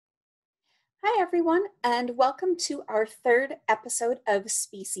Hi, everyone, and welcome to our third episode of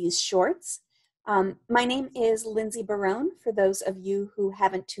Species Shorts. My name is Lindsay Barone, for those of you who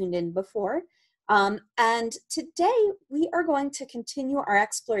haven't tuned in before. And today we are going to continue our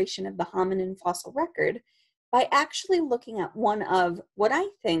exploration of the hominin fossil record by actually looking at one of what I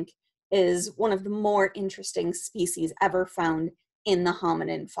think is one of the more interesting species ever found in the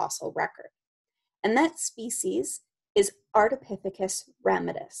hominin fossil record. And that species is Ardipithecus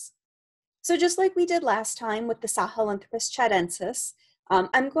ramidus. So just like we did last time with the Sahelanthropus chadensis,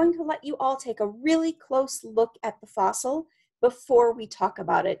 I'm going to let you all take a really close look at the fossil before we talk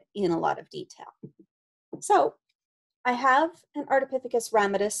about it in a lot of detail. So I have an Ardipithecus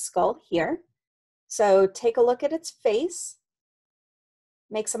ramidus skull here. So take a look at its face,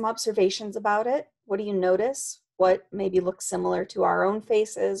 make some observations about it. What do you notice? What maybe looks similar to our own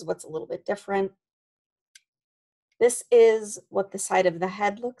faces? What's a little bit different? This is what the side of the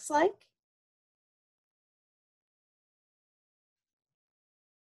head looks like.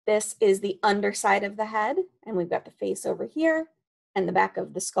 This is the underside of the head, and we've got the face over here and the back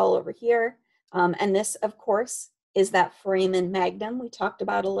of the skull over here. And this, of course, is that foramen magnum we talked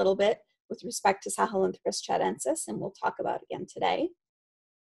about a little bit with respect to Sahelanthropus chadensis, and we'll talk about again today.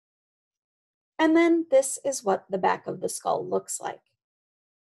 And then this is what the back of the skull looks like.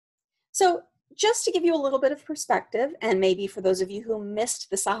 So just to give you a little bit of perspective, and maybe for those of you who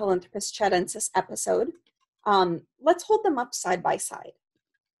missed the Sahelanthropus chadensis episode, let's hold them up side by side.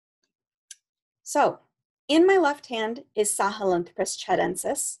 So in my left hand is Sahelanthropus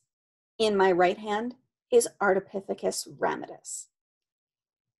chadensis. In my right hand is Ardipithecus ramidus.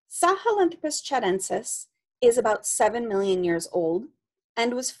 Sahelanthropus chadensis is about 7 million years old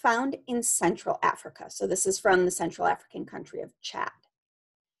and was found in Central Africa. So this is from the Central African country of Chad.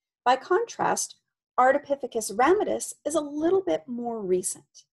 By contrast, Ardipithecus ramidus is a little bit more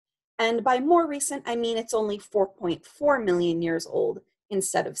recent. And by more recent, I mean it's only 4.4 million years old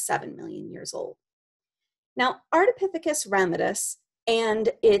instead of 7 million years old. Now, Ardipithecus ramidus and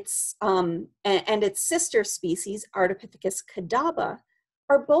its sister species, Ardipithecus cadaba,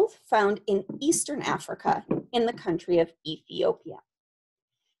 are both found in Eastern Africa in the country of Ethiopia.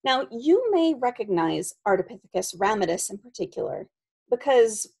 Now, you may recognize Ardipithecus ramidus in particular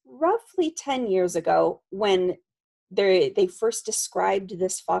because roughly 10 years ago, when they first described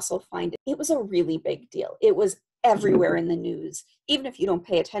this fossil find, it was a really big deal. It was everywhere in the news. Even if you don't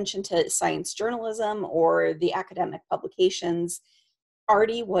pay attention to science journalism or the academic publications,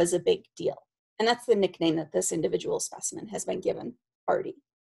 Ardi was a big deal. And that's the nickname that this individual specimen has been given, Ardi.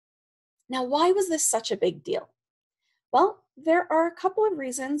 Now, why was this such a big deal? Well, there are a couple of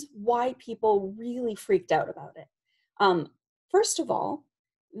reasons why people really freaked out about it. First of all,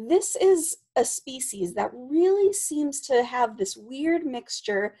 this is a species that really seems to have this weird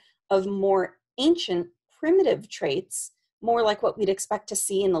mixture of more ancient primitive traits, more like what we'd expect to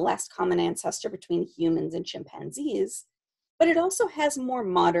see in the last common ancestor between humans and chimpanzees, but it also has more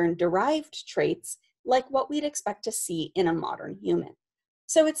modern derived traits like what we'd expect to see in a modern human.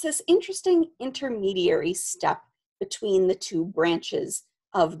 So it's this interesting intermediary step between the two branches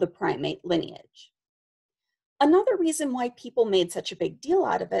of the primate lineage. Another reason why people made such a big deal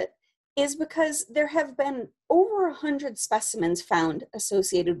out of it is because there have been over 100 specimens found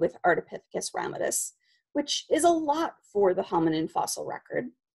associated with Ardipithecus ramidus, which is a lot for the hominin fossil record.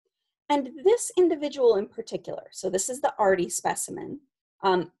 And this individual in particular, so this is the Ardi specimen,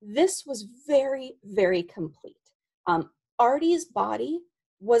 this was very, very complete. Ardi's body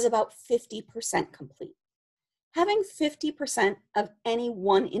was about 50% complete. Having 50% of any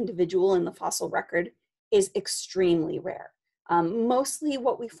one individual in the fossil record is extremely rare. Mostly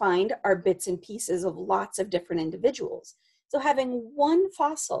what we find are bits and pieces of lots of different individuals. So having one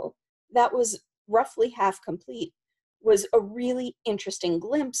fossil that was roughly half complete was a really interesting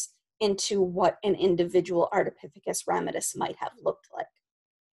glimpse into what an individual Ardipithecus ramidus might have looked like.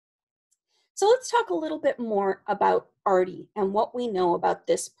 So let's talk a little bit more about Ardi and what we know about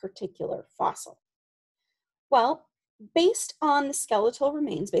this particular fossil. Well, based on the skeletal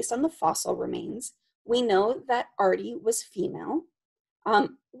remains, based on the fossil remains, we know that Ardi was female.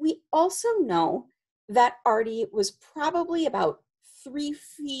 We also know that Ardi was probably about 3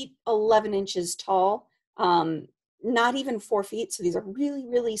 feet 11 inches tall, not even 4 feet. So these are really,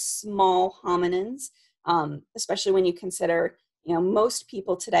 really small hominins, especially when you consider, most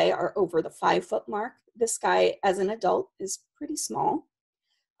people today are over the 5-foot mark. This guy as an adult is pretty small.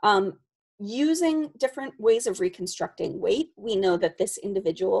 Using different ways of reconstructing weight, we know that this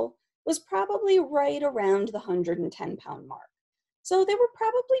individual was probably right around the 110-pound mark. So they were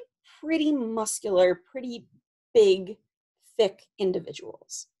probably pretty muscular, pretty big, thick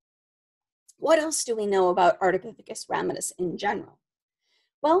individuals. What else do we know about Ardipithecus ramidus in general?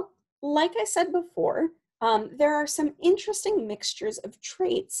 Well, like I said before, there are some interesting mixtures of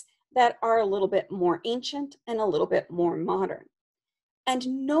traits that are a little bit more ancient and a little bit more modern.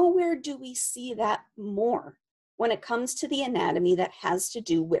 And nowhere do we see that more when it comes to the anatomy that has to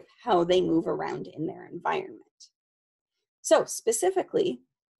do with how they move around in their environment. So specifically,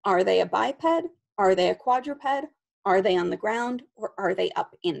 are they a biped? Are they a quadruped? Are they on the ground? Or are they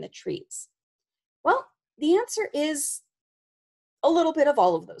up in the trees? Well, the answer is a little bit of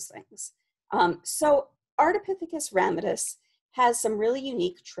all of those things. So Ardipithecus ramidus has some really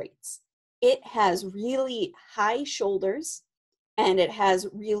unique traits. It has really high shoulders and it has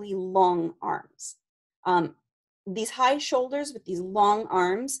really long arms. These high shoulders with these long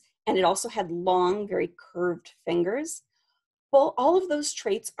arms, and it also had long, very curved fingers. Well, all of those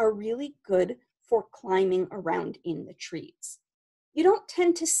traits are really good for climbing around in the trees. You don't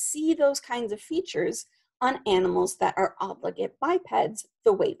tend to see those kinds of features on animals that are obligate bipeds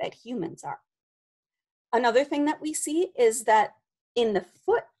the way that humans are. Another thing that we see is that in the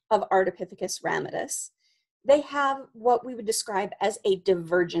foot of Ardipithecus ramidus, they have what we would describe as a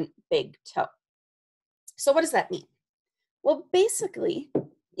divergent big toe. So what does that mean? Well, basically,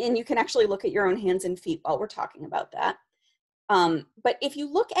 and you can actually look at your own hands and feet while we're talking about that, but if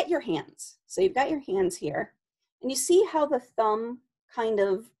you look at your hands, so you've got your hands here, and you see how the thumb kind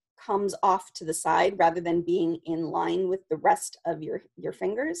of comes off to the side rather than being in line with the rest of your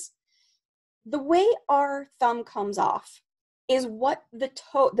fingers. The way our thumb comes off is what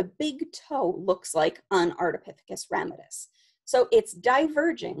the big toe looks like on Ardipithecus ramidus. So it's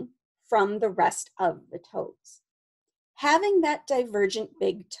diverging from the rest of the toes. Having that divergent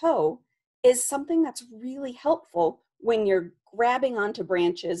big toe is something that's really helpful when you're grabbing onto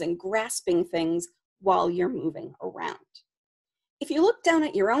branches and grasping things while you're moving around. If you look down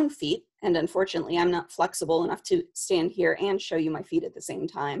at your own feet, and unfortunately I'm not flexible enough to stand here and show you my feet at the same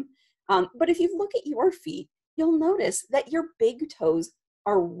time, but if you look at your feet, you'll notice that your big toes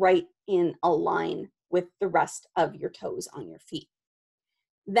are right in a line with the rest of your toes on your feet.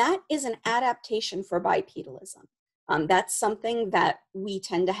 That is an adaptation for bipedalism. That's something that we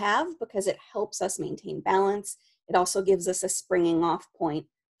tend to have because it helps us maintain balance. It also gives us a springing off point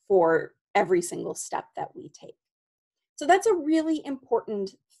for every single step that we take. So that's a really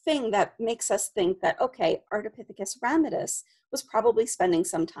important thing that makes us think that, okay, Ardipithecus ramidus was probably spending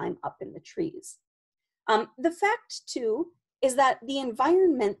some time up in the trees. The fact, too, is that the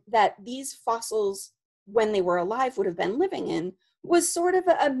environment that these fossils, when they were alive, would have been living in was sort of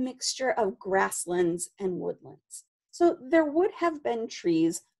a mixture of grasslands and woodlands. So there would have been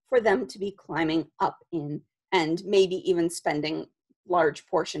trees for them to be climbing up in and maybe even spending large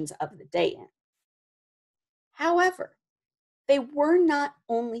portions of the day in. However, they were not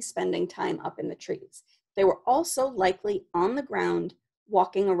only spending time up in the trees. They were also likely on the ground,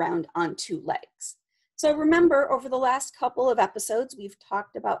 walking around on two legs. So remember, over the last couple of episodes, we've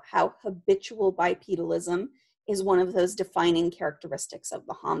talked about how habitual bipedalism is one of those defining characteristics of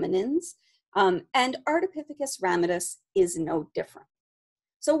the hominins, and Ardipithecus ramidus is no different.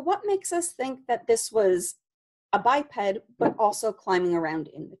 So what makes us think that this was a biped, but also climbing around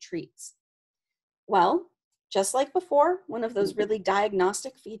in the trees? Well, just like before, one of those really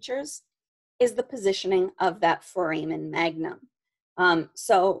diagnostic features is the positioning of that foramen magnum.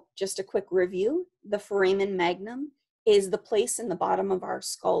 So just a quick review, the foramen magnum is the place in the bottom of our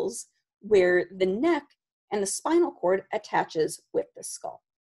skulls where the neck and the spinal cord attaches with the skull.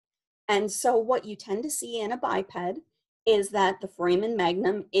 And so what you tend to see in a biped is that the foramen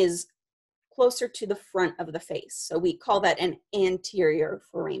magnum is closer to the front of the face. So we call that an anterior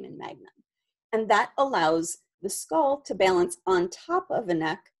foramen magnum. And that allows the skull to balance on top of a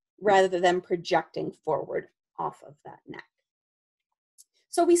neck rather than projecting forward off of that neck.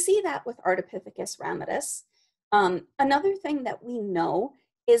 So we see that with Ardipithecus ramidus. Another thing that we know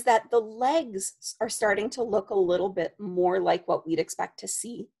is that the legs are starting to look a little bit more like what we'd expect to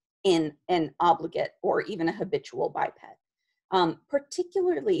see in an obligate or even a habitual biped,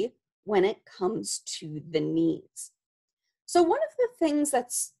 particularly when it comes to the knees. So one of the things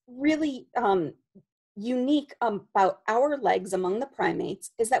that's really unique about our legs among the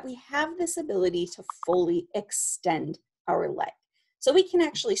primates is that we have this ability to fully extend our leg. So we can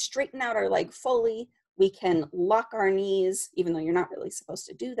actually straighten out our leg fully. We can lock our knees, even though you're not really supposed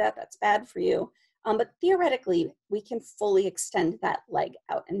to do that. That's bad for you. But theoretically, we can fully extend that leg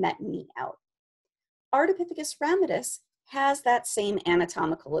out and that knee out. Ardipithecus ramidus has that same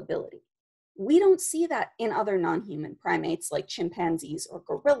anatomical ability. We don't see that in other non-human primates like chimpanzees or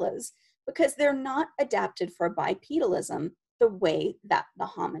gorillas because they're not adapted for bipedalism the way that the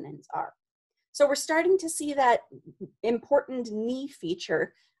hominins are. So we're starting to see that important knee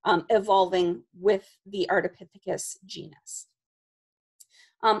feature evolving with the Ardipithecus genus.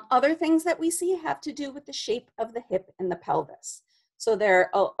 Other things that we see have to do with the shape of the hip and the pelvis. So they're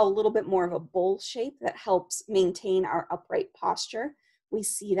a little bit more of a bowl shape that helps maintain our upright posture. We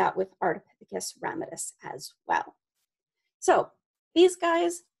see that with Ardipithecus ramidus as well. So these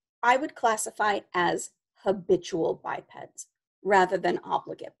guys, I would classify as habitual bipeds rather than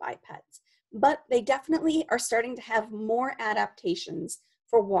obligate bipeds. But they definitely are starting to have more adaptations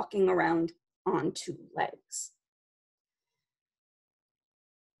for walking around on two legs.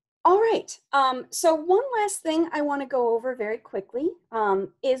 All right, so one last thing I want to go over very quickly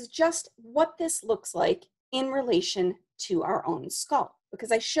is just what this looks like in relation to our own skull.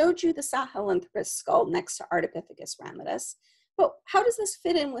 Because I showed you the Sahelanthropus skull next to Ardipithecus ramidus, but how does this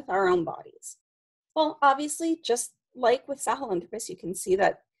fit in with our own bodies? Well, obviously, just like with Sahelanthropus, you can see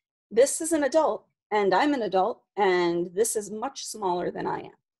that this is an adult, and I'm an adult, and this is much smaller than I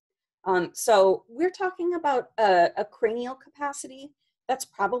am. So we're talking about a cranial capacity that's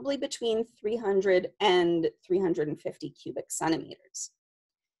probably between 300 and 350 cubic centimeters.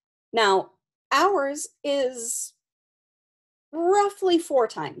 Now, ours is roughly 4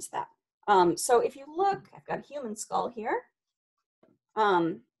 times that. So if you look, I've got a human skull here.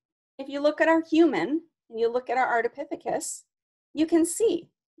 If you look at our human and you look at our Ardipithecus, you can see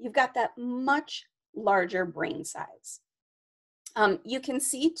you've got that much larger brain size. You can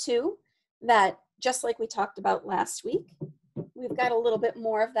see too that just like we talked about last week, we've got a little bit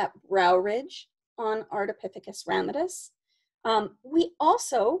more of that brow ridge on Ardipithecus ramidus. We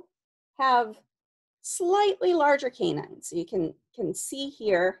also have slightly larger canines. So you can see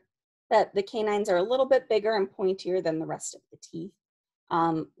here that the canines are a little bit bigger and pointier than the rest of the teeth.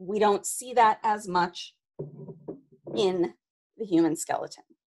 We don't see that as much in the human skeleton.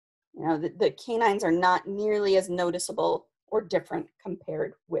 You know, the canines are not nearly as noticeable or different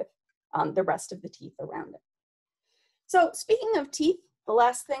compared with the rest of the teeth around it. So speaking of teeth, the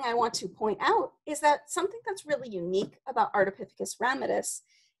last thing I want to point out is that something that's really unique about Ardipithecus ramidus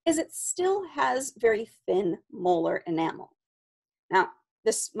is it still has very thin molar enamel. Now,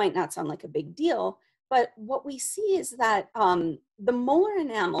 this might not sound like a big deal, but what we see is that the molar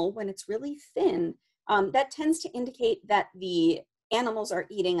enamel, when it's really thin, that tends to indicate that the animals are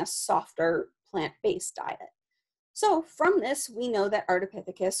eating a softer plant-based diet. So from this, we know that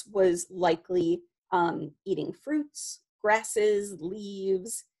Ardipithecus was likely eating fruits, grasses,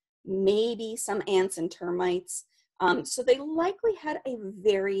 leaves, maybe some ants and termites. So they likely had a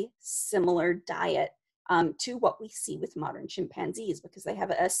very similar diet to what we see with modern chimpanzees because they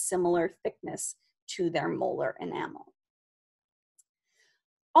have a similar thickness to their molar enamel.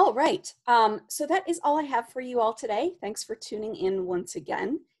 All right, so that is all I have for you all today. Thanks for tuning in once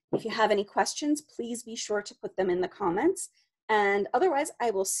again. If you have any questions, please be sure to put them in the comments. And otherwise,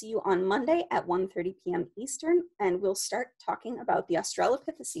 I will see you on Monday at 1:30 p.m. Eastern, and we'll start talking about the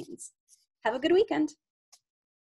Australopithecines. Have a good weekend.